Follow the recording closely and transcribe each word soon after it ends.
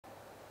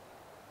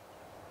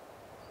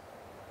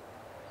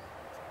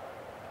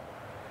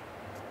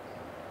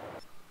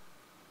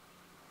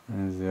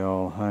There's the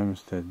old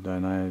homestead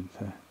donated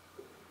to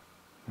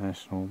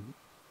National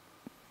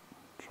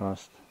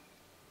Trust.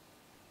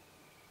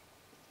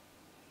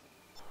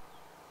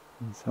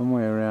 And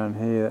somewhere around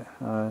here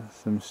are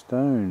some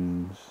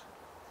stones.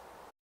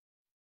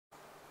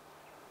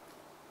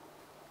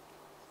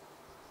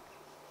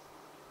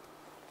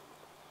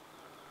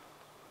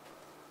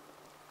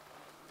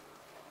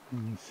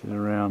 And sit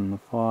around the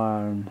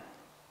fire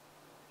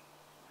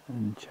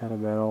and chat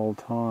about old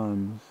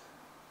times.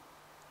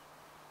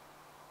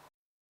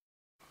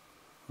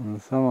 And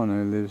someone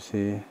who lives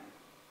here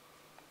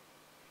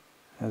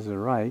has a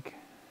rake.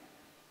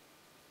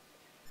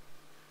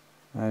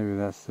 Maybe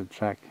that's the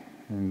track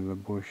into the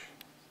bush.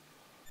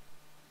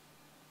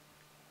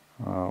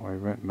 Well, we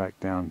went back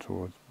down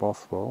towards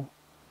Bothwell,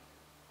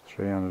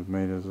 300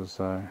 metres or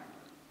so.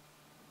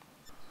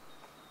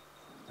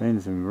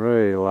 Been some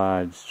very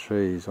large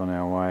trees on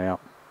our way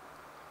up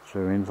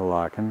through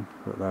Interlaken,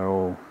 but they're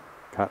all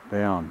cut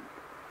down.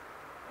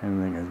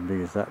 Anything as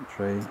big as that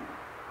tree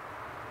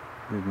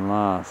didn't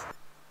last.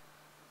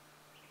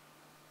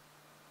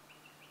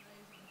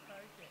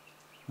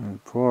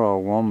 And poor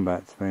old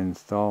wombat's been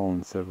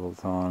stolen several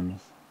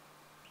times.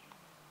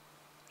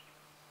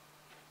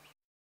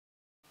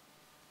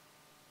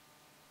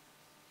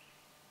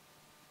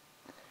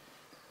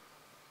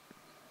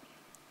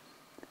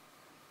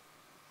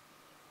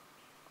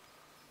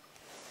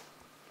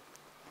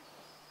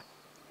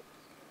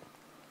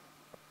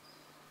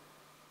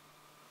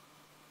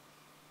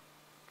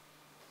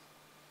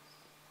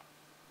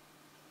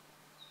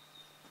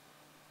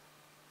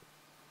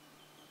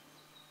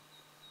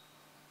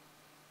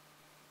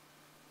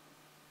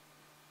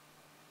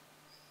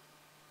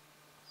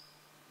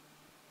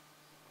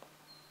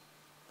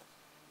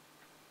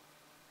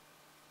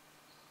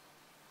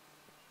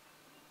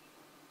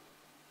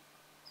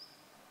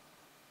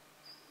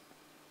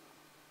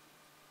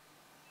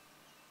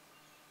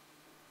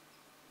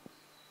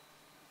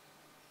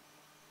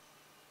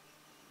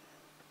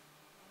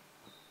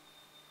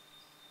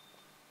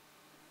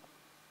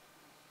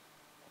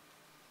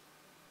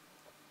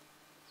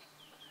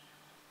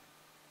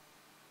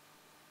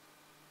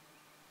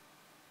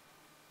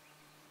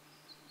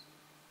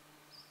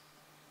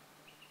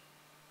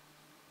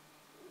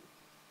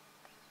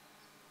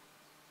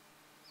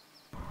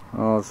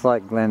 Oh, it's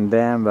like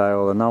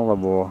Glendambo or the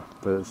Nullarbor,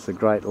 but it's the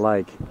Great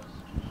Lake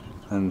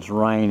and it's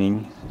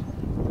raining.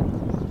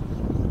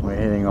 We're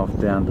heading off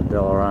down to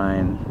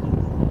Deloraine.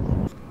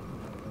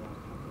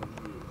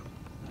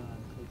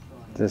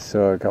 Just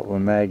saw a couple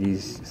of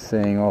maggies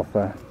seeing off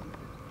a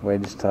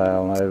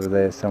wedgetail over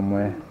there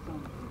somewhere.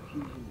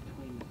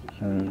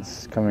 And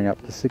it's coming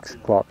up to 6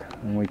 o'clock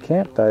and we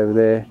camped over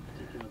there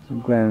in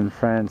Glen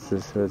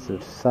Francis, so it's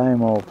the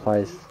same old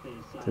place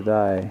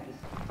today.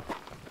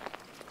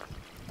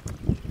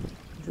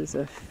 There's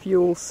a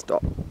fuel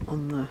stop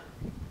on the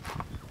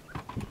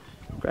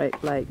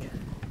Great Lake.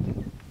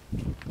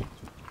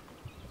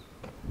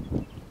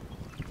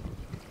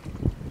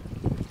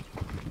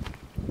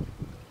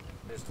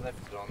 Just left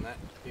it on that.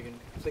 You can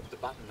flick the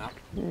button up.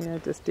 Yeah, I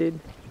just did.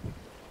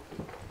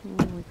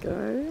 There we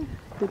go.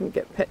 Didn't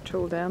get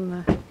petrol down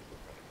the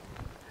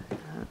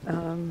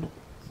Some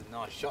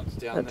nice shots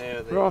down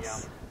there.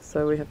 Ross,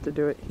 so we have to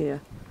do it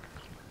here.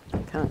 I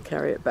can't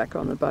carry it back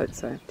on the boat,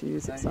 so I have to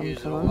use it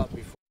sometime.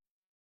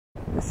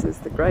 This is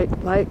the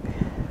Great Lake.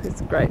 It's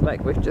the Great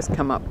Lake. We've just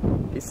come up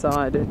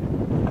beside it,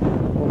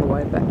 all the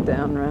way back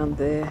down around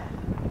there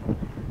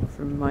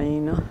from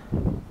Maina.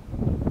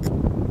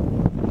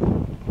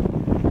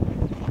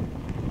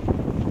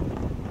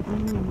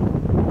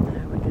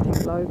 Now we're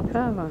getting low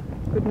power.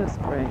 Goodness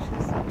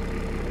gracious. I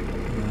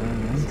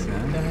think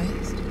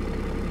so.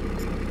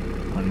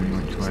 Wondering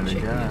which way to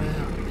go.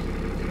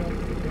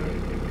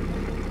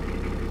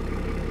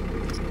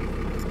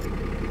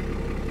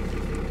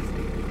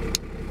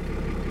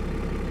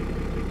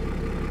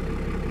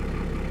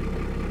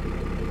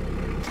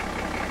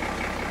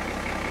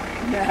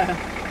 Yeah.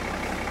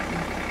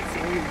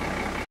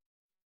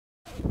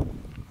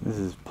 This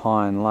is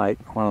Pine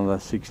Lake, one of the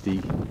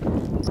 60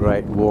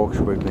 great walks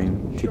we've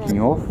been ticking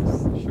off.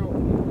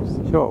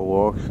 Short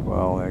walks,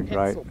 well they're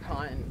great. Pencil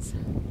pines.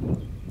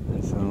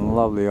 There's some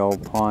lovely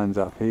old pines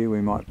up here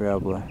we might be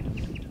able to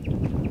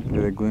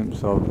get a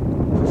glimpse of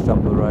just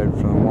up the road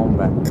from the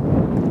Wombat.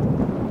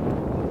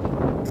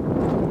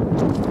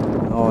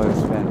 Oh,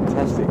 this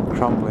fantastic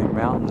crumbling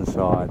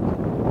mountainside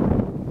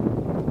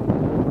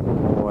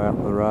all the way up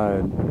the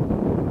road.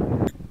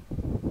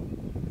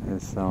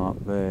 There's some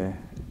up there,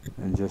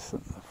 and just the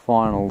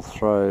final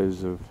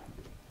throes of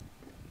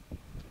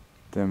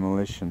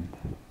demolition.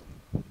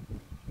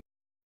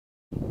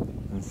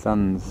 The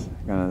sun's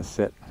going to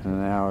set in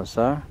an hour or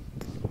so.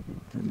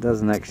 It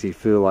doesn't actually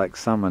feel like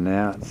summer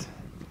now, it's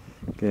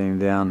getting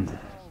down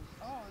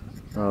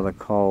rather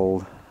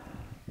cold.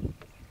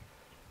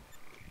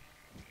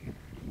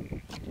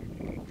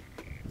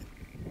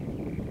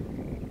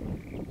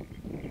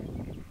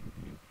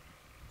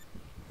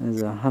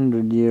 There's a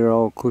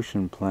 100-year-old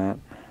cushion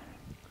plant.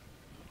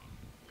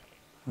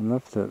 I'd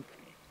love to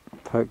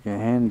poke your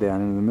hand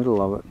down in the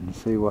middle of it and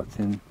see what's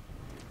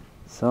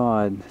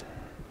inside.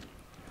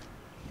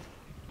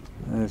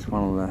 There's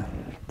one of the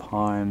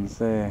pines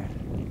there.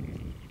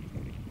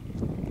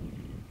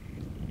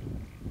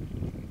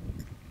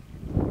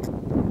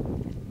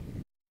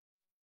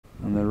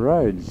 And the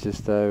road's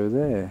just over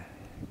there.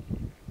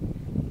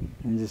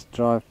 You just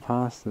drive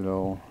past it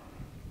all.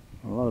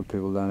 A lot of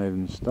people don't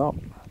even stop.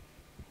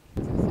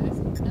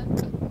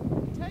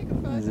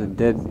 There's a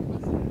dead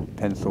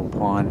pencil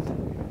pine.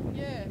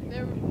 Yeah, they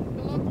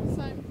belong to the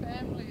same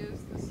family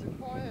as the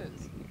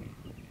sequoias.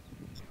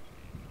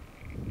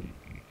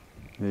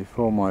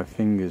 Before my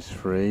fingers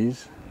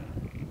freeze.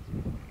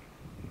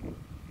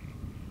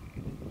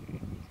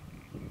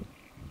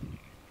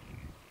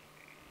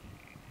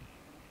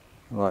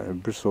 Like the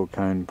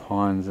bristlecone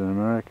pines in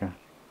America.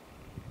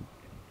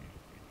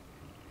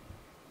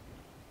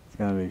 It's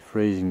going to be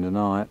freezing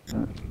tonight.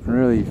 It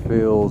really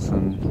feels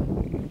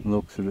and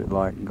looks a bit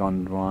like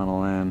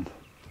Gondwana land.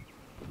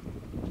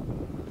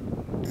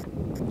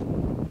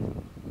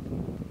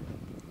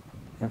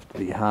 You have to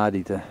be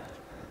hardy to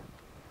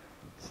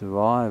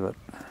survive it.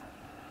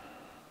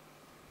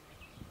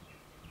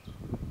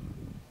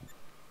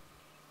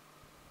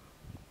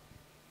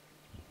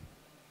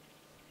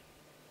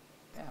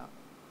 Yeah.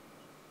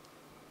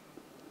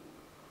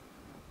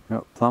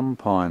 Got plum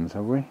pines,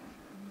 have we?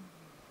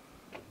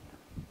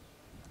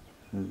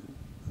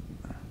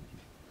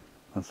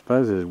 I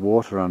suppose there's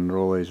water under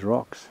all these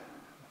rocks.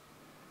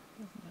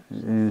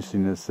 It's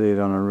interesting to see it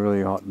on a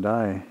really hot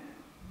day.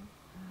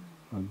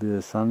 A bit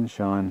of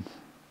sunshine.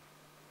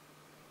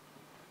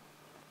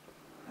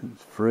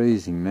 It's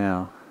freezing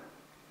now.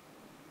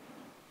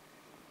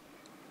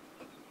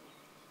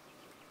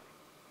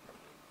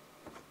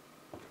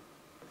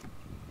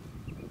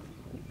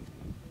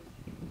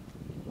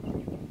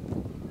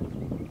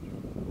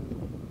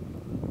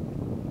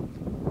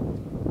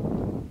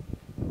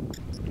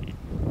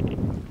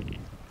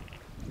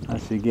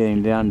 Actually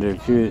getting down to a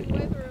few.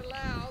 Weather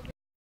allowed,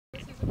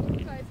 this is a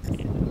good place to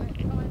sit and let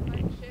time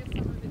maybe share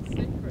some of its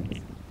secrets.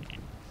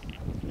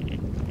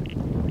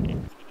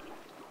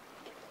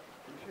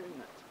 I'm sure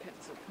that's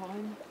pencil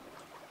pine.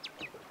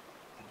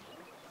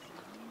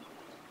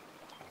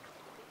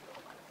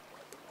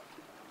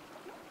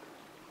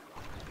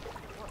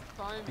 What's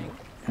foaming?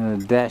 Gonna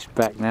dash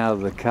back now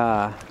to the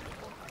car.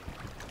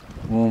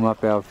 Warm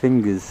up our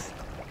fingers.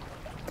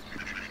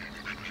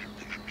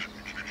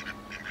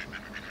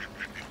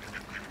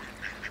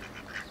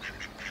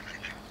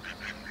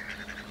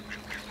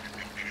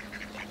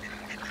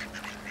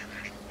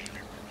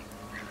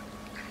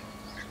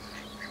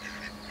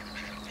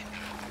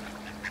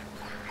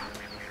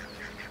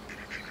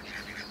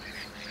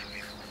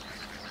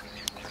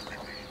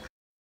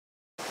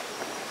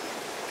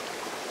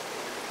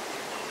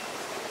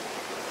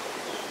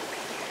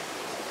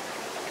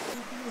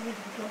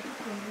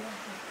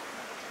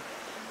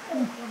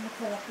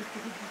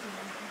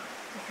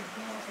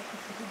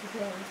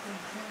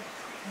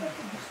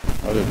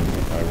 I didn't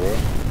think they were.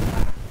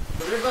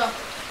 The river.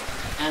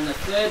 And the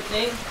third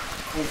thing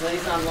is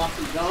these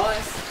unlucky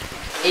guys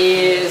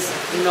is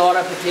not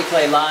a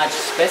particularly large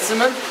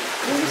specimen.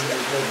 Through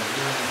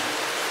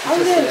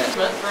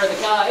the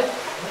cave,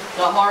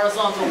 the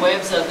horizontal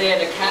webs are there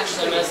to catch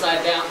them as they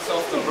bounce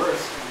off the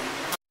roof.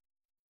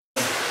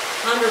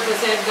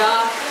 100%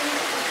 dark,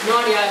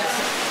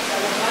 98%.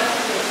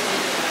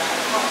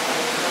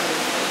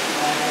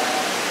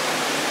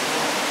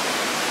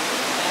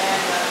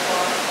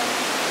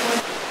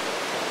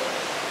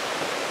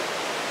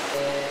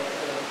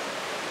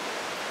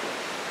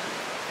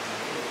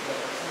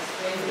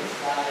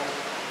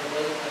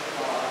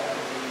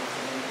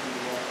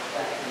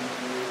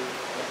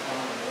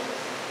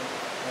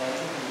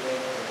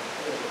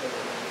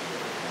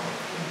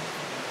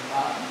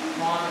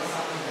 Mine is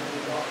something that we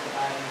got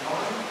today in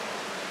time.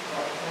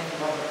 Got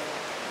plenty of it.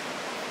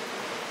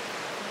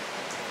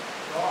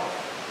 Right.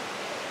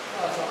 I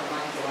was trying to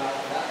make your way out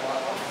of that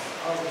light box.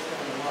 I was just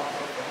putting the light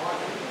box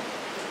behind me.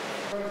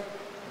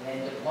 And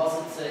then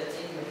deposits it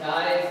in the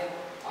cave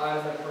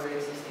over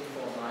pre-existing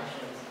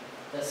formations.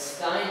 The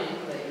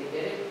staining that you're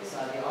getting, so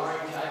the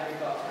orange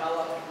apricot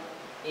colour,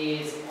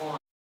 is on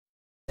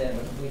 7,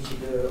 which you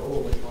do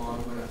all the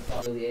time when it's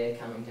got the air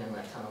coming down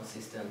that tunnel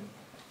system.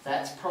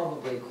 That's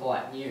probably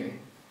quite new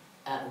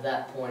at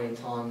that point in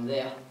time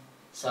there.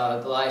 So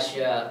a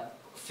glacier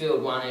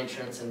filled one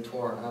entrance and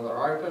tore another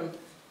open.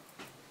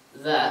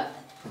 That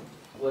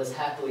was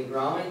happily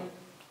growing.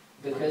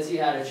 Because you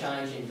had a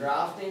change in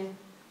drafting,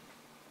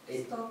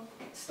 it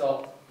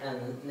stopped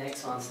and the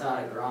next one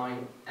started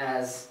growing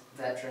as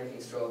that drinking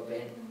straw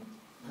bent.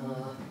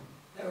 How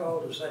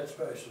old is that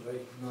supposed to be?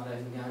 Not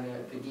even going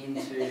to begin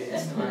to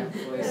estimate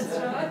for you,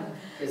 sir.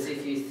 Because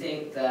if you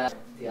think that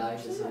the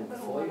ages of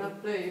before you,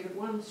 up there, but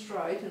one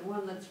straight and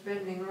one that's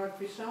bending right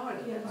beside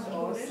it. Yeah, That's like I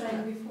odd, was isn't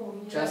saying it? before.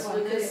 Yeah. just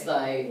because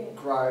they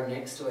grow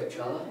next to each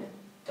other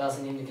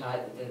doesn't indicate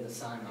that they're the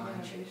same They're age.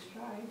 going to be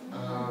straight.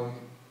 And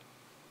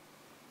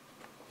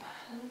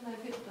And then they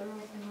hit the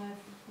rock and they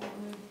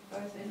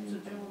both ends are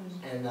joined.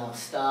 and they'll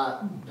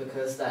start,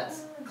 because that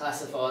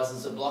classifies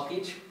as a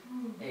blockage,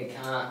 it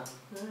can't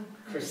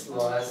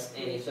crystallise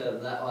any further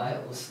that way.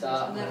 It will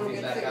start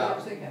moving back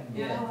up.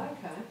 Yeah. Oh,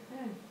 okay.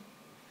 Yeah.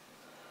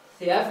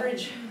 The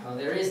average, well,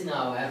 there is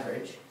no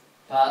average,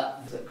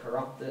 but the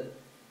corrupted,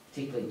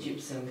 particularly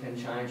gypsum, can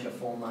change your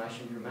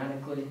formation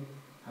dramatically.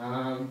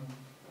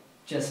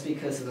 Just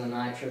because of the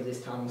nature of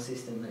this tunnel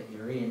system that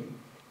you're in,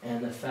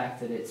 and the fact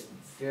that it's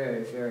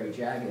very, very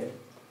jagged,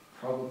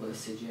 probably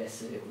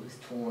suggests that it was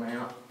torn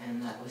out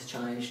and that was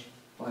changed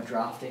by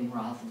drafting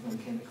rather than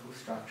chemical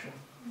structure.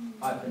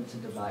 Open to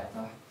debate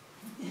though.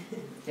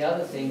 The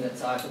other thing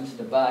that's open to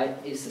debate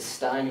is the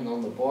staining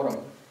on the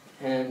bottom.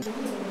 And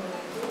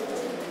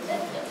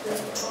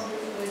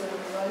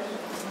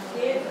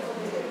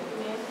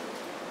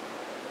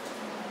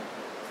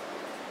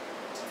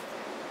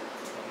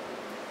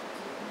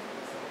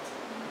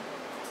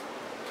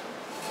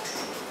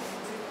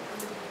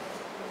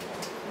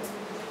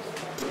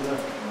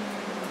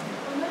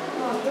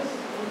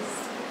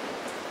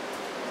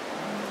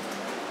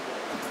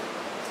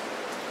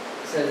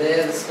so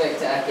they're the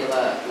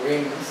spectacular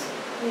rims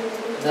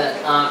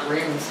that aren't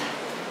rims.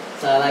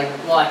 So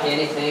like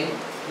anything,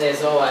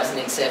 there's always an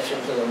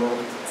exception to the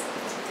rule.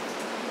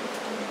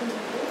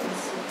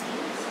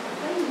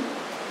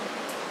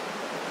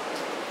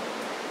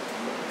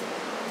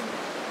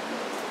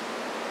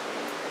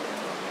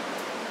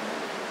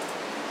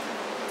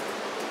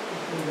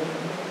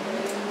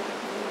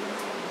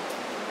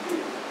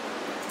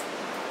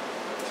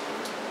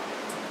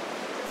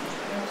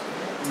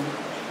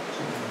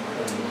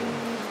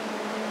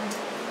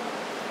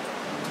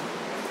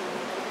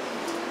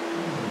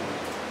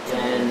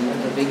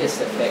 And the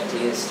biggest effect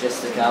is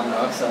just the carbon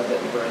dioxide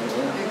that you bring in.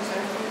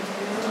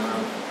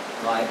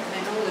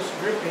 And all this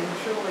dripping,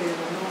 surely in a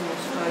normal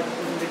state it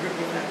wouldn't be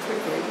dripping that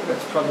quickly.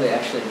 It's probably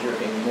actually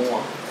dripping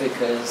more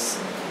because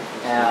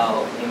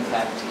our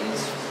impact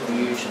is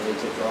usually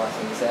to dry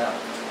things out.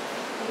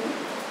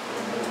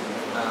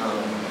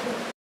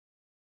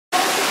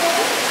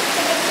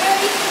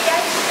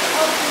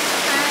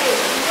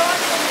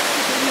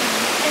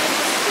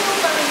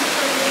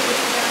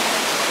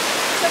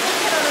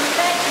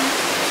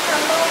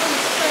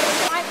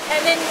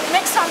 And then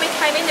next time we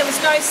came in, there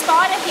was no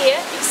spider here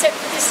except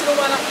for this little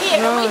one up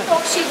here. Right. And we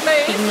thought she'd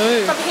moved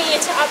from here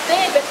to up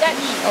there, but that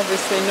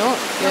obviously not.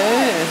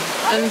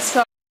 Yeah. And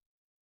so.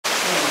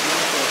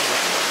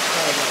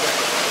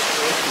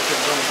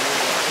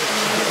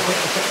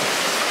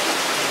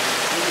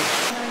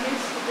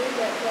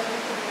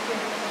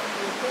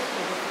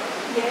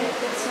 Yeah,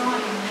 that's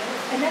right.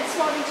 And that's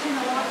why we turn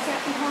the lights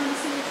out behind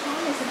us all the time.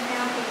 There's an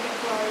outing that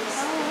grows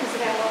because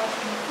of our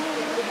lighting.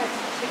 We have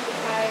to protect the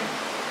cave.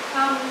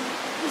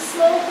 The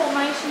small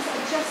formations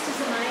are just as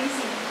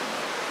amazing.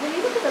 When you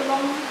look at the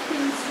long,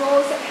 thin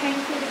straws that hang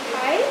through the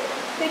cave,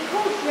 they're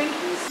called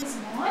drinking straws. It's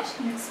white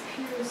in its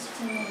purest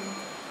form.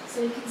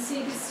 So you can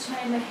see this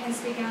chamber has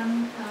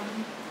begun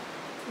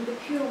with a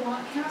pure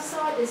white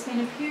calcite. There's been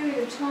a period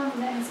of time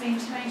when that has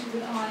been tainted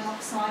with iron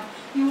oxide.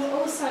 You will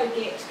also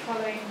get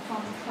colouring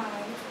from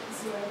clay as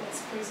well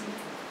that's present.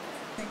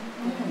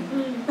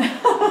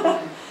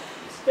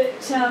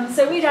 But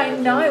so we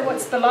don't know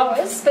what's below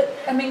us, but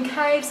I mean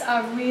caves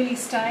are really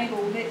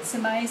stable. That's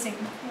amazing.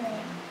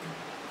 Yeah.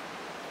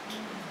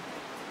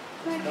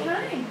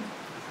 Okay.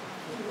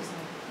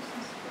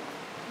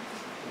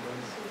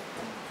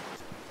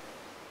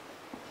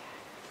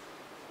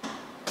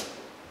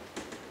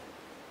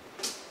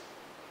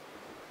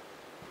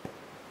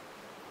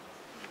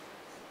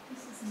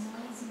 This is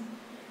amazing.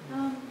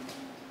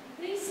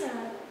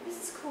 This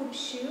is called a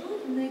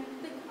shield, and they're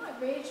quite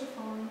rare to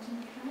find in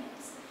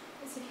caves.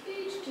 It's a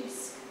huge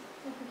disc,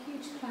 like a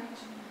huge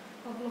plate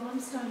of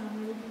limestone on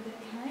the roof of that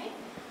cave.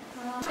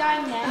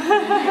 Going now?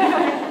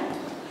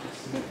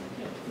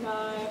 No, I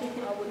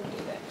wouldn't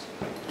do that.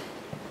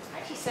 I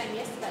actually sang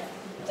yesterday.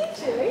 Did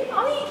you?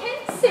 Oh, you can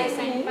sing. I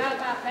sang about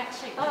that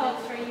sheep to a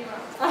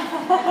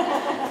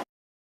 3-year-old.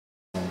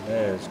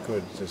 Yeah, it's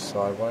good, just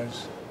sideways.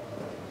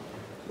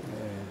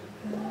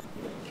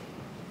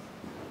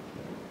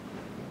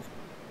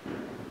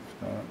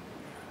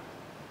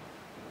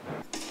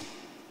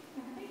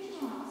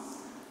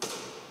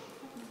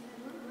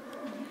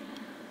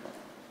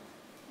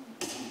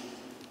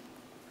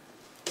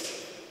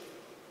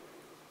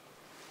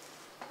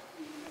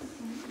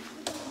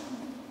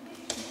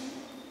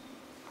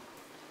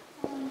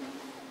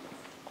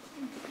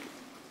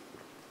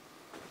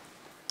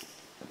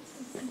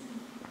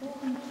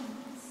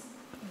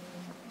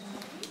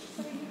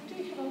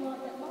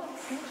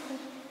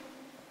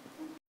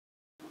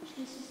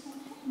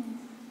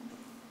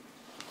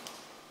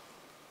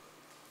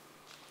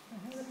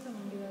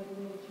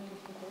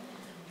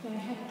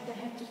 They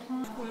have to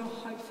climb. Well,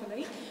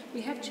 hopefully.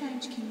 We have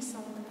changed King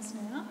Solomon's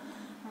now.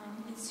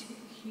 It's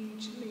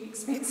hugely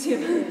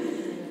expensive.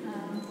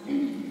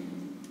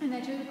 And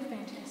they do a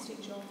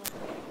fantastic job.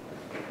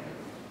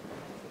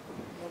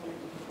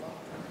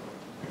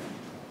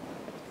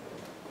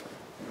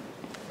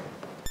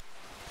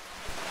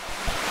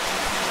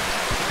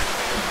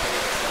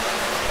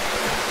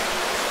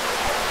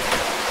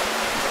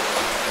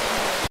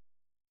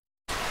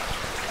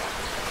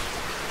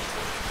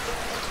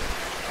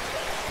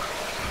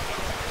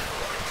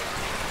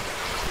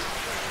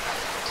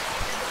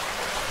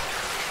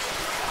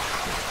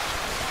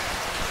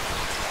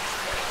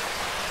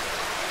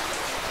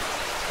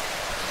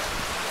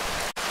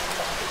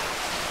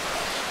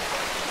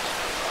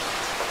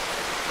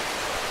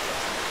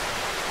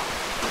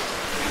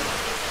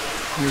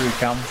 Here we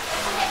come.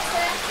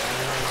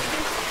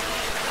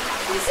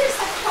 This is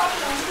the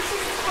problem. This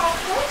is the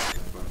culprit.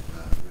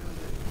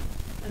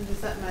 And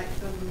does that make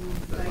them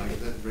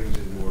That brings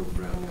in more of the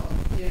brown colour.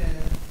 Yeah.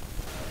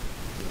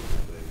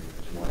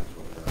 It's white,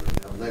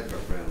 and they've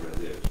got brown around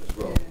there as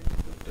well,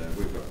 but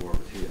we've got more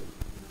of it here.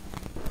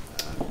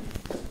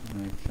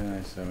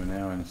 Okay, so we're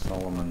now in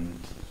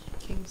Solomon's.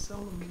 King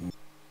Solomon.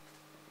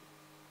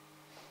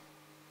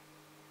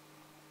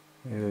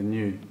 Yeah, the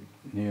new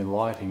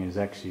lighting is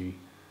actually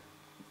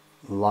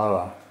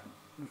lower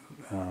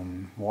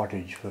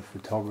wattage for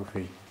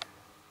photography.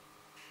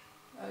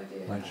 Oh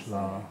dear. Much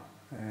lower.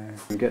 Yeah.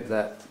 You get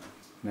that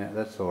now.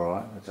 That's all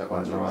right. That's That quite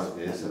one's all nice. right,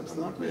 yes. That looks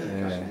lovely.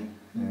 Yeah,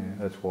 yeah,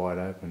 that's wide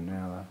open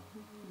now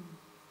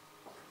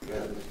though.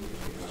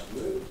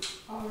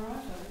 All right, I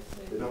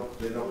see. They're not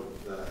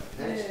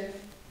tanks. Yeah.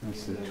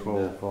 That's the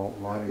 12-volt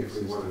lighting If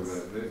we want to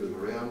system. move them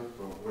around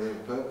for whatever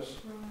purpose,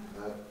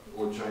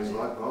 or change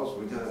light bulbs,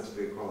 we don't have to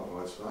be a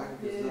qualified spark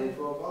because it's only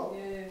 12 volt.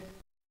 Yeah.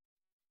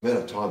 The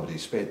amount of time that he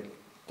spent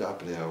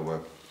up at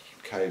our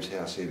cave's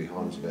house here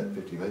behind us, about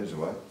 50 metres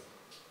away.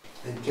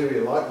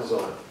 Interior light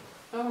design,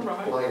 All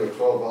right. playing with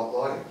 12 volt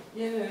lighting,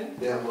 Yeah.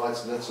 down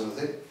lights and that sort of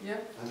thing.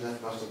 Yep. And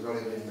that must have got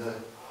him in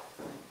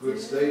good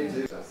stead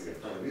too. Stuff you get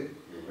in front of you,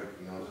 you'll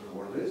recognise it for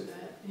what it is.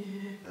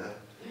 Yeah.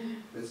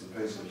 Bits and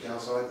pieces of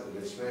calcite that have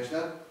been smashed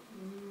up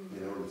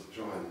in order to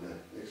try and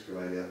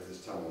excavate out this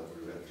tunnel that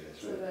we're about to go So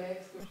through. they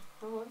excavate.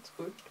 Oh, that's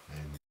good.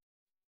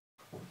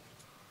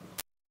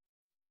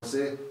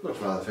 There, looks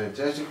rather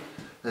fantastic.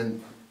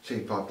 And she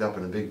piped up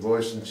in a big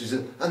voice and she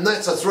said, and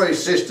that's the Three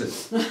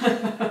Sisters.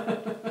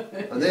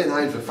 And they're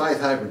named for Faith,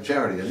 Hope and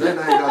Charity. And they're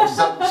named after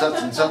such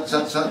and such and such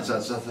and such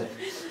and such and such.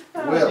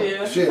 Well,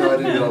 dear. she and I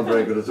didn't get on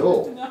very good at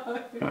all. No.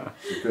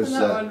 Because,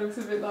 And that one looks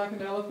a bit like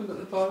an elephant at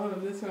the bottom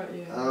of this one.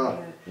 Yeah. oh,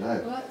 Yeah. no.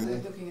 Well, that's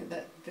good looking at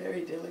that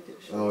very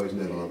delicate shape. Oh, isn't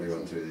that a lovely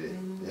one through there?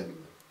 Yep.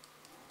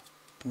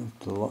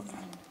 That's a lot.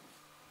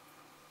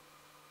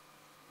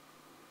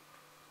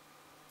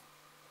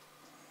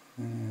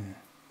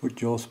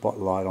 Put your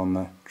spotlight on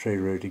the tree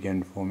root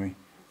again for me.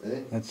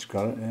 There, That's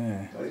got it,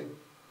 yeah. buddy.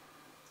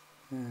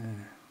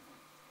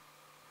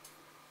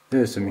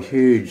 There's some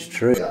huge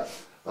trees. Yeah.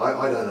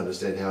 I don't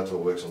understand how it all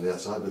works on the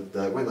outside,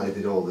 but when they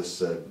did all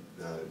this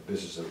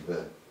business of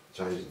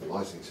changing the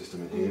lighting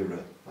system in here,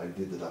 they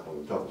did it up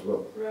on the top as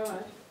well.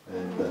 Right.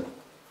 And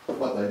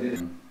what they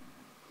did.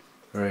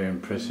 Very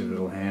impressive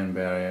little hand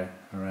barrier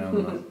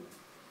around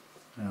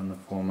the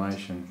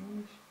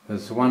formation.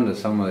 It's a wonder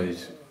some of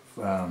these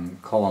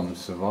columns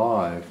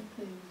survive.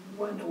 You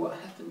wonder what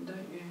happened,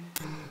 don't you?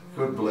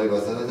 Couldn't believe I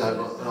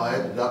thought I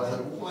had it up and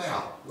thought,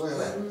 wow, look at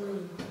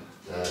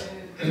that.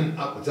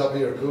 Up the top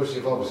here, of course,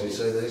 you've obviously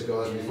seen these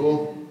guys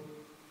before.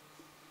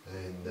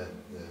 And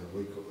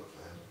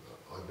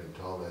I've been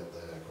told that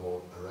they are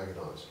called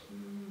aragonites.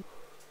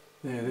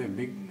 Yeah, they're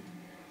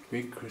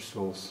big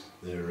crystals.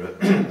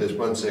 There's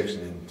one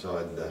section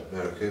inside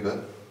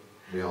Maricopa,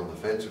 beyond the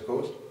fence, of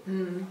course,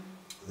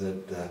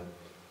 that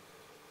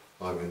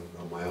I went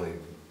on my only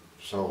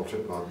solo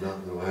trip I've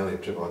done, my only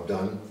trip I've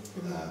done.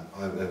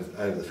 Over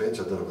the fence.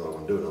 I don't know if I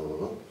want to do another one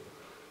or not.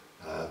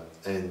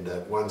 And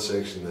one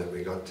section that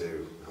we got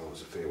to, I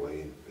was a fair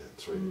way in, about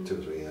 2 or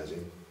 3 hours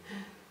in.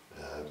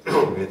 We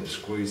had to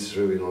squeeze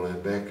through in on our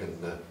back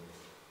and a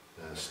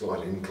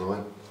slight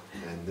incline,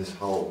 and this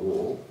whole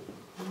wall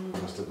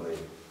must have been as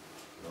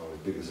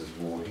big as this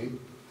wall here. And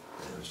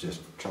it was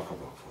just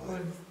chock-a-block.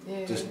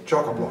 Yeah. Just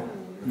chock-a-block.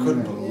 I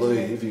couldn't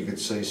believe you could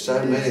see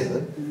so many of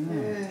them.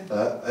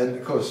 Yeah. And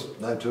of course,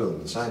 no two of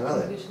them the same, are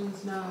they?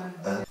 Conditions, no.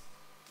 Looks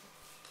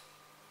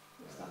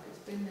like it's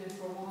been there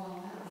for a while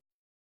now.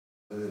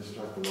 And then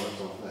struck the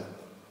lights off that.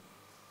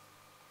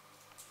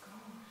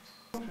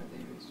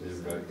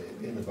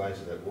 In the base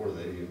of that water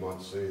there, you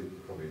might see,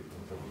 probably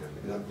going to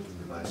pick it up, in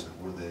the base of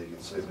the water there, you can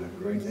see a bit of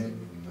green there,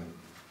 and the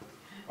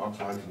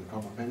oxide from the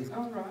copper penny.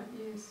 Oh, right,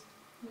 yes.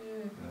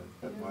 Yeah.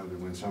 That might have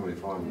been when somebody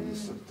finally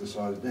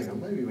decided, hang on,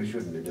 maybe we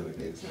shouldn't be doing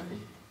this.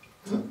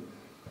 And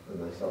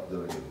they stopped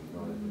doing it in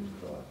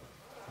 1955.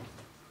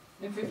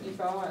 In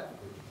 55.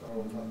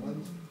 Coral cut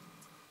ones,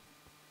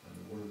 and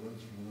the water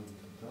ones from 11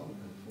 to 12, and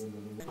 4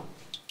 little.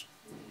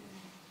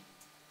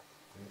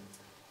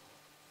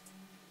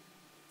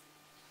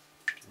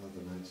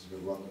 Other mates have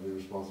got a lot to be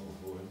responsible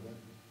for, haven't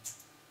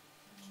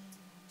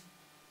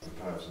they?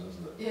 Comparison,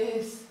 isn't it?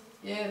 Yes.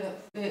 Yeah,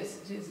 yes,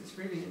 it is. It's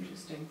really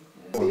interesting.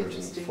 Yeah, it'll be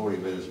interesting. 40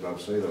 metres above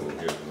sea level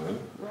here at the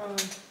moment.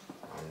 Right.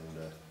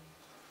 And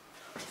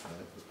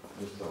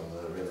just on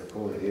around the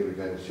corner here, we're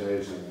going to show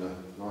you some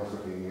nice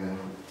looking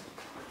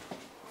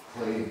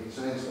clean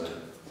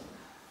sandstone.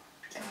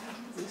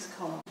 This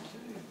column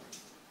too.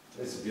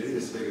 That's a beauty,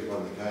 it's the biggest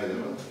one in the cave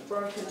ever.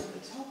 Broken at the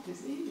top,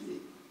 is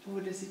it? Or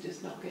does he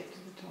just not get to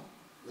the top?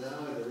 No, I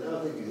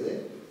think he's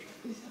there.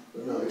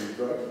 But no, he's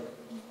broken.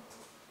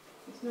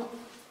 It's not.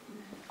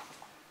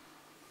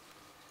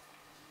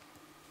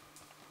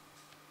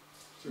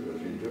 Still got a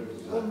few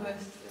dribbles there.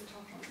 Almost to the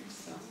top on this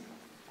side.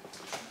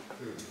 A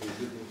few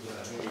dribbles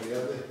hanging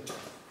out there.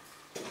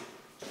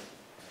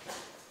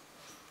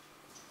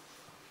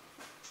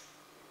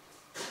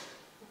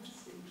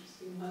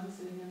 Yeah.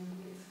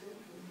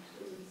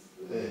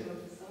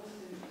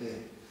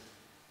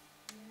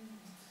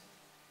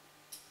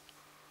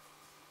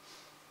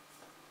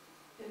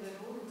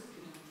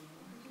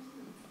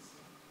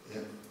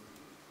 Yep.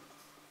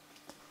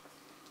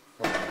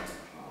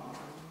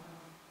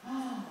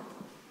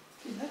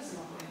 That's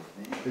lovely up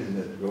there. Isn't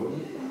it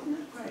gorgeous? Yeah, isn't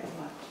it great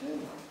light too?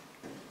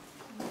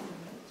 Oh,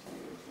 that's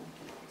beautiful.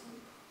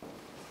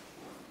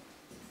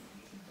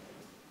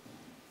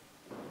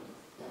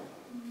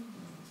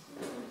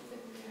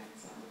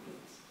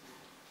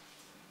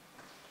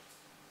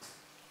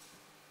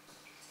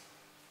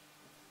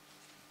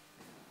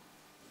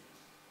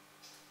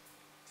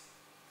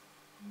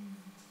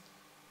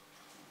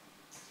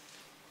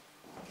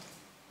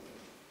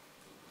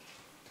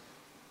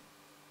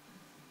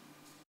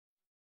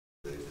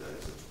 These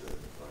days, it's the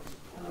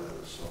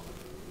socket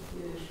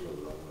and sort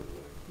of long with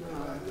the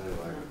no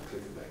way to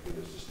click it back in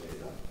just to stand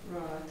up.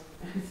 Right.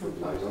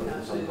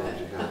 Sometimes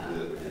you can't do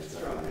it when you're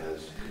stuck in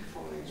those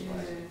confining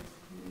spaces.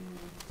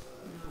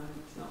 No,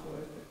 it's not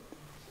worth it.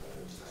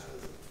 So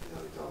the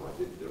only time I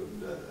did do it,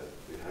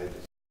 we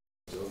hated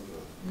myself.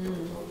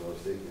 Sometimes I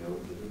was thinking, I'm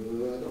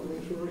not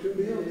really sure I should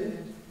be on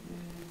here.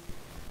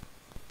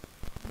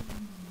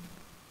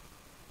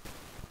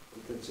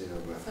 Let's see how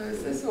about So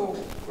is this all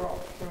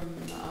rock from,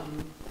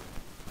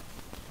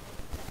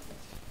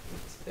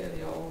 it's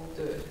fairly old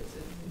dirt, is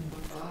it?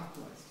 Or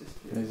it's just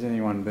Has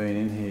anyone been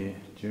in here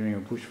during a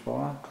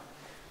bushfire?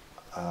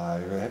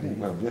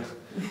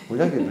 we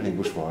don't get many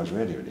bushfires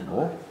around here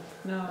anymore.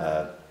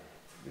 No.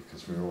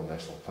 Because we're all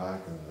national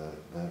park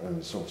and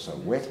it's also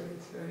wet.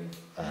 It's very...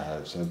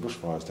 So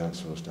bushfires don't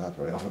sort of start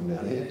very often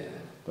down here. Yeah.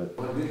 But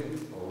around here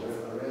we'll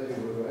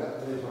go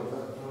out, there's one up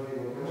in front of you,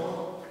 we'll go on.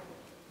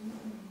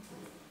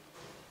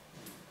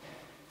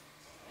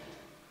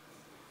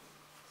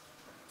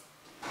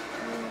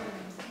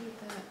 Look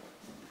at that.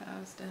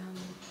 Powers down,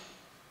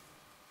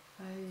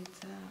 fades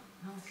out,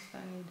 nice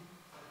fade.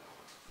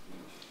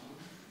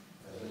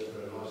 That's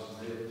very nice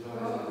and neat and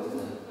tidy, isn't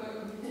it?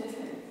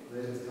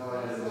 Neat and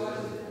tidy, isn't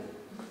it?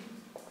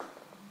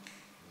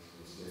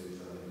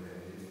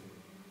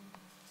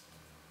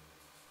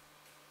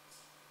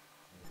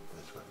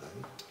 That's what that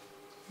is.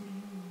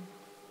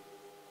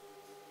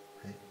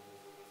 Hey?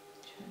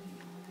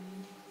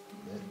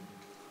 Yeah.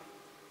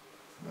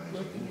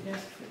 Working it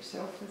out for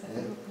itself with that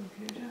Yeah. little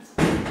computer.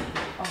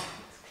 Oh,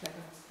 it's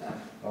clever stuff.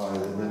 Oh,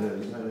 there's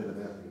no need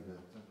about it.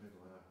 Some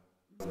people are.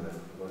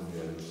 One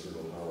year was still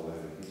a hole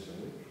over here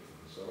somewhere.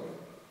 Sorry.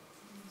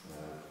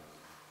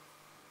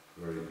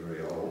 Very,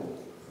 very old.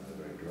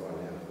 Very dry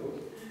now, of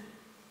course.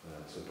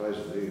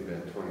 Supposedly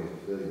about 20 or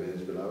 30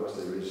 metres below us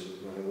there is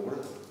running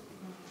water.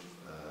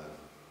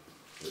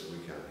 But we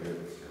can't hear it,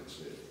 we can't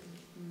see it.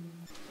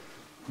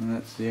 And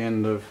that's the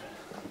end of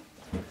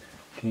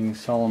King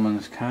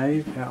Solomon's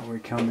Cave. Out we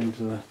come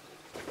into the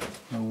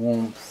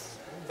warmth.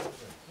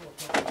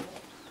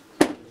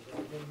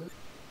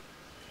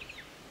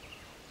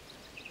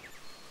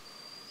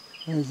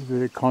 There's a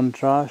bit of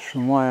contrast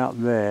from way up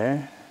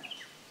there.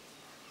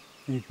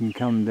 You can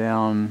come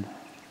down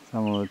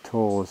some of the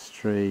tallest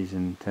trees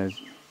in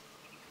Tassie.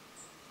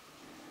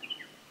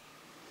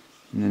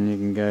 And then you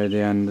can go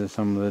down to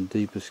some of the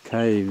deepest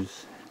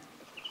caves.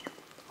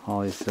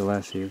 Haile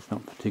Selassie, it's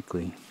not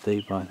particularly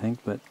deep I think,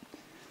 but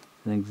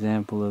an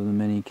example of the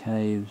many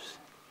caves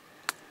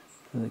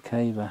for the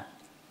caver.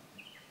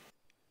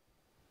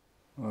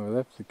 Well, we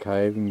left the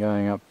cave and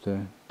going up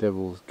to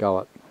Devil's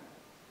Gullet,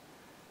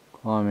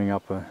 climbing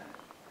up a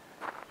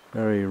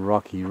very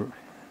rocky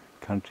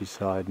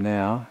countryside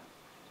now,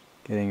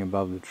 getting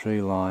above the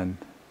tree line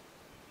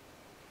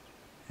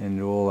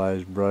into all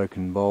those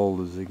broken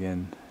boulders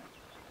again.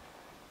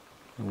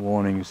 The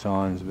warning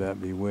signs about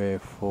beware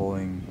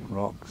falling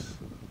rocks.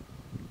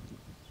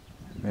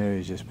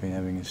 Mary's just been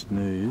having a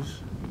snooze.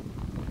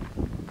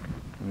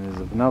 And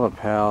there's another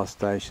power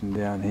station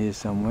down here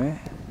somewhere.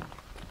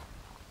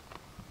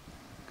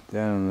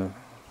 Down in the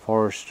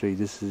forestry,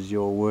 this is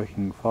your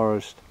working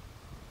forest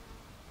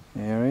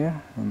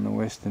area on the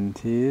Western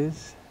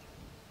Tiers.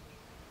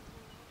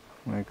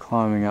 We're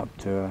climbing up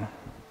to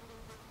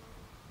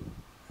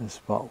a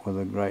spot with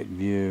a great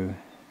view.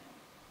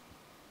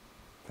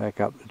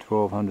 Back up to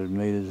 1200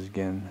 metres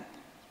again.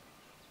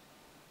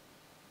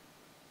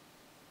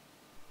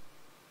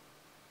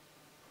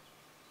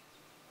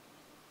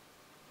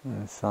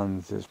 And the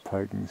sun's just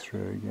poking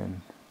through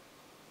again.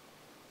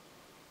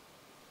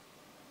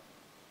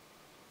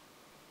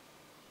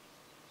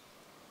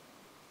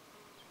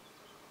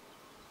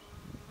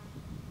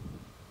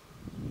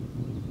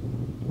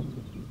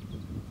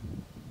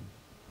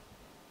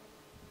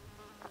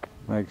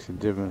 Makes a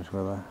difference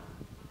whether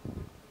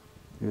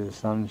the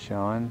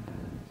sunshine.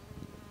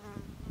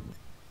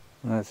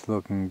 And that's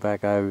looking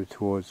back over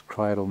towards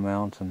Cradle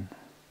Mountain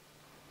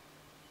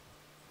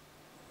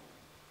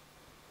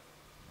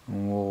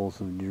and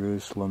walls of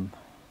Jerusalem.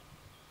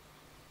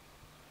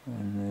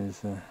 And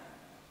there's a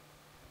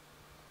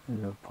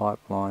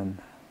pipeline.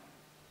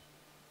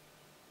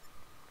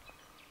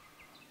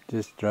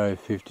 Just drove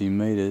 50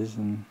 metres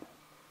and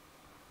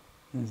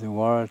There's a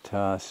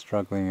waratah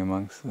struggling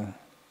amongst the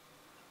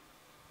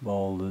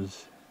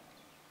boulders.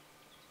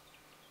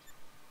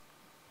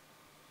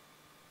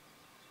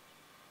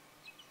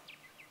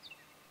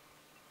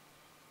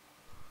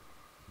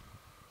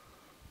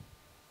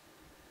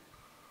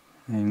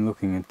 I'm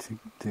looking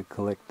to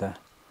collect the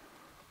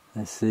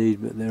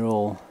seed, but they're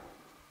all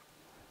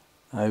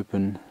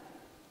open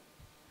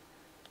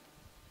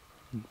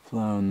and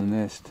flow in the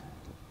nest.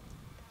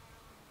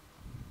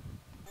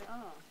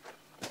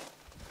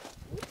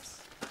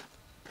 Whoops.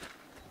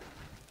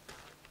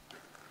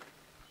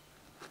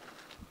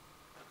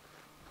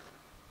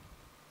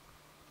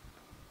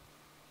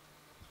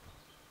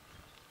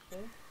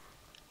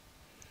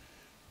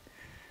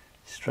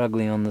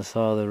 Struggling on the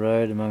side of the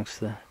road amongst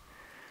the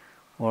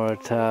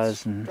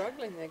waratahs and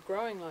Struggling, they're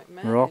growing like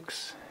mad.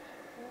 rocks.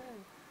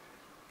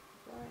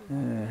 Yeah.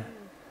 Yeah.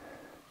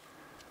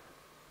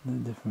 The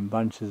different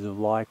bunches of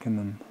lichen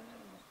and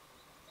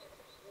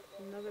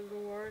Another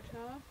little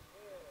waratah.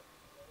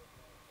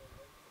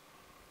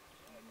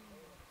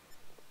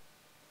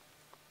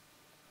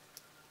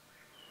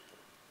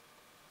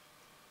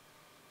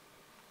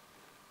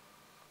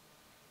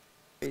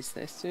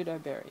 They're pseudo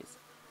berries.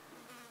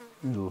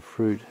 little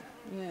fruit.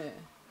 Yeah.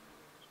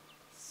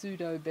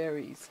 Pseudo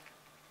berries.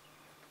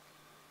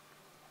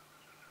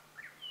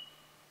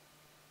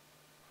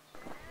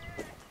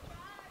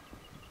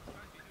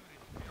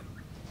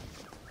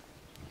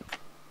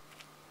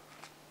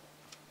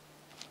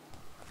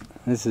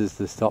 This is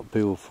to stop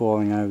people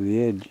falling over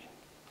the edge.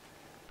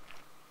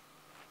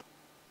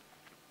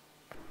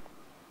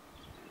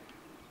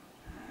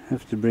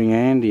 Have to bring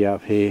Andy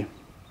up here.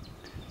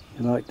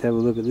 I'd like to have a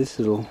look at this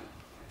little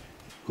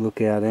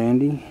lookout,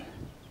 Andy.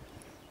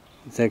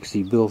 It's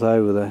actually built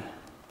over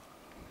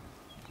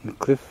the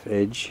cliff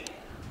edge.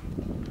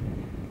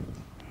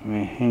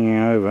 We're hanging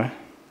over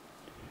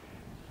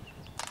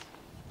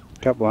a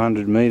couple of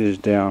 100 metres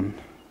down,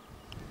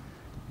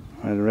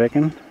 I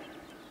reckon.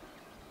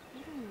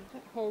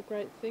 That whole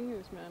great thing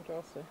is Mount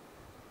Rosser.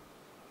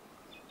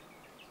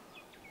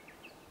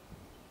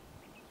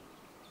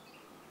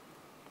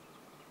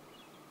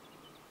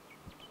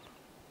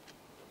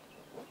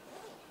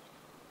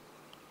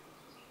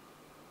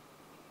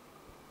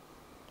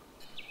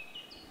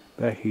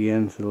 Back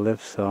again to the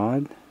left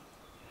side.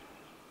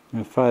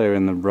 The photo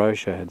in the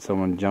brochure had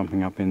someone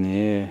jumping up in the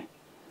air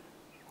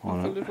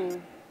on With it. a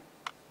little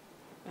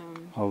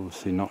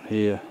Obviously not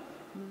here.